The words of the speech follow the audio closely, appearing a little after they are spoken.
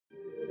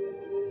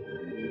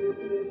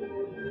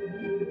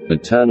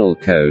Eternal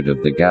Code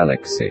of the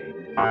Galaxy.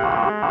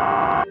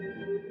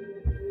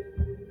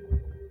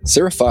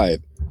 Sarah 5,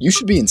 you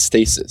should be in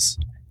stasis.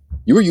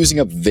 You are using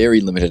up very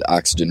limited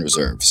oxygen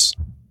reserves.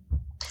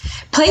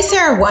 Play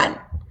Sarah 1.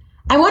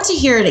 I want to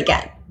hear it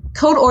again.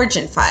 Code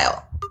origin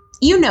file.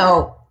 You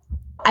know,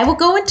 I will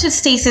go into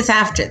stasis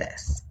after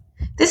this.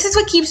 This is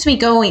what keeps me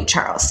going,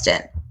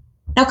 Charleston.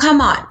 Now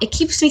come on, it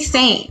keeps me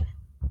sane.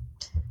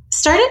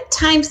 Start at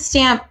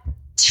timestamp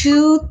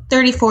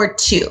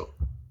 234.2.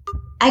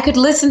 I could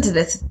listen to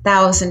this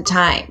 1,000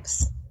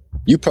 times.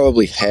 You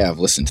probably have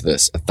listened to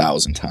this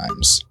 1,000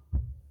 times.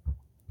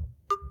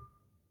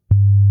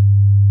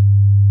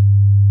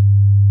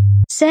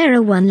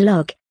 Sarah 1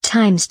 log,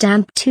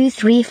 timestamp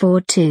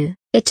 2342,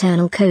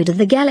 Eternal Code of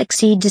the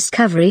Galaxy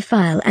Discovery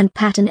File and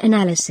Pattern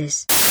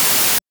Analysis.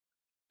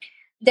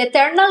 The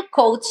eternal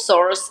code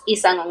source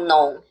is an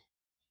unknown.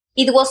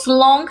 It was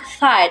long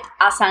thought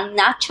as a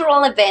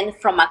natural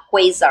event from a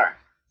quasar,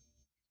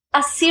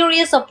 a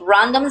series of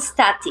random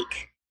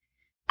static.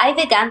 I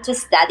began to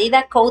study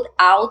the code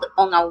out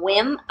on a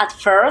whim at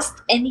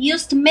first and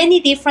used many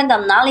different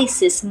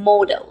analysis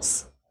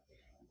models.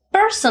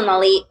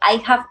 Personally, I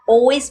have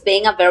always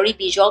been a very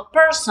visual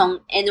person,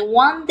 and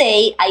one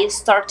day I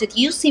started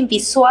using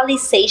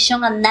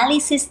visualization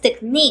analysis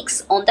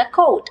techniques on the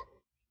code.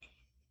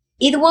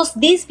 It was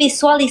these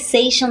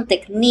visualization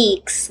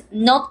techniques,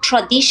 not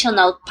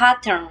traditional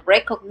pattern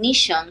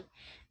recognition,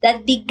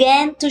 that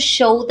began to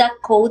show the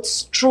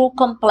code's true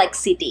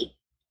complexity.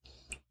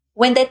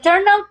 When the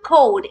eternal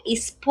code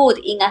is put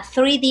in a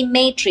 3D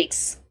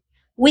matrix,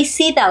 we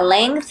see the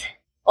length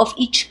of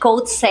each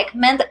code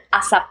segment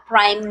as a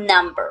prime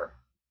number,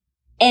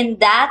 and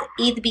that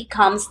it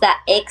becomes the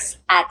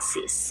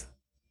x-axis.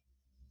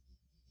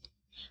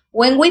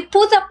 When we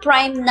put the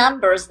prime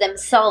numbers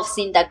themselves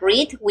in the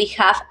grid, we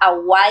have a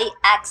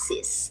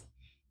y-axis.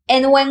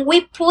 And when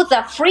we put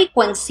the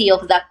frequency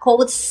of the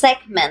code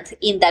segment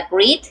in the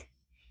grid,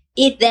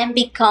 it then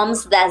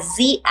becomes the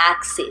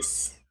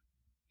z-axis.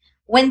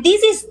 When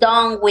this is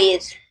done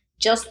with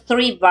just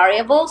 3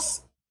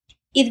 variables,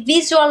 it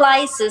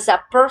visualizes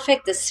a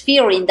perfect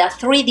sphere in the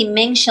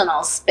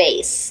 3-dimensional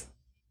space.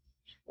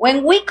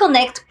 When we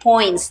connect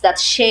points that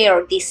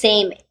share the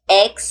same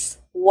x,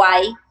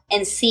 y,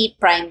 and z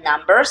prime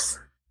numbers,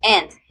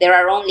 and there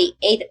are only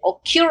 8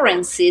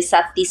 occurrences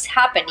of this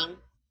happening,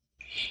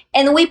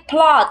 and we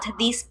plot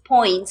these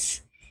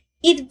points,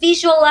 it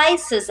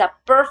visualizes a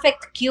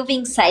perfect cube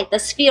inside the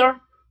sphere.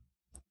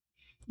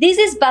 This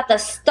is but the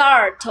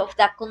start of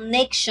the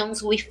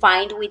connections we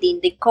find within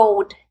the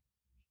code.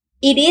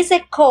 It is a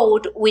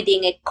code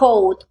within a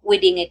code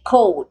within a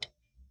code.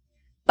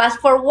 But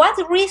for what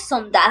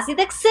reason does it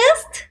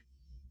exist?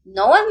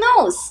 No one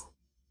knows.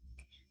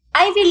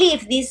 I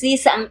believe this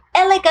is an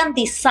elegant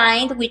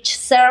design which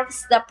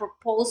serves the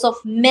purpose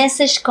of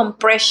message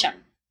compression.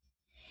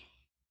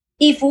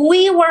 If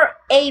we were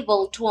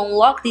able to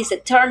unlock this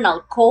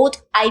eternal code,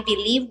 I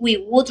believe we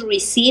would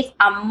receive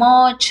a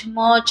much,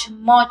 much,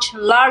 much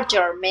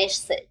larger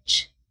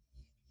message.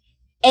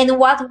 And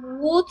what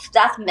would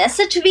that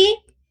message be?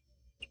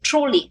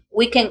 Truly,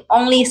 we can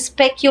only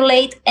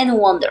speculate and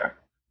wonder.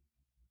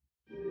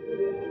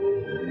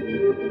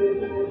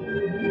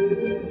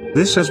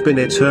 This has been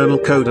Eternal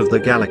Code of the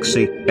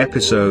Galaxy,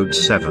 Episode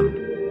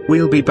 7.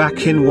 We'll be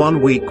back in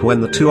 1 week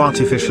when the 2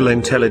 artificial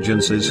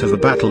intelligences have a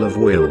battle of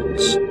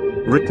wills.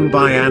 Written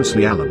by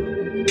Ansley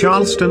Allen.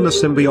 Charleston the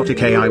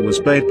symbiotic AI was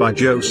played by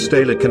Joe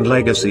Stalick and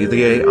Legacy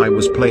the AI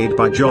was played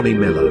by Johnny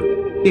Miller.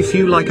 If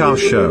you like our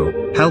show,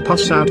 help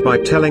us out by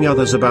telling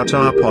others about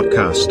our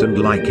podcast and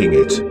liking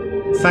it.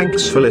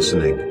 Thanks for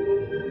listening.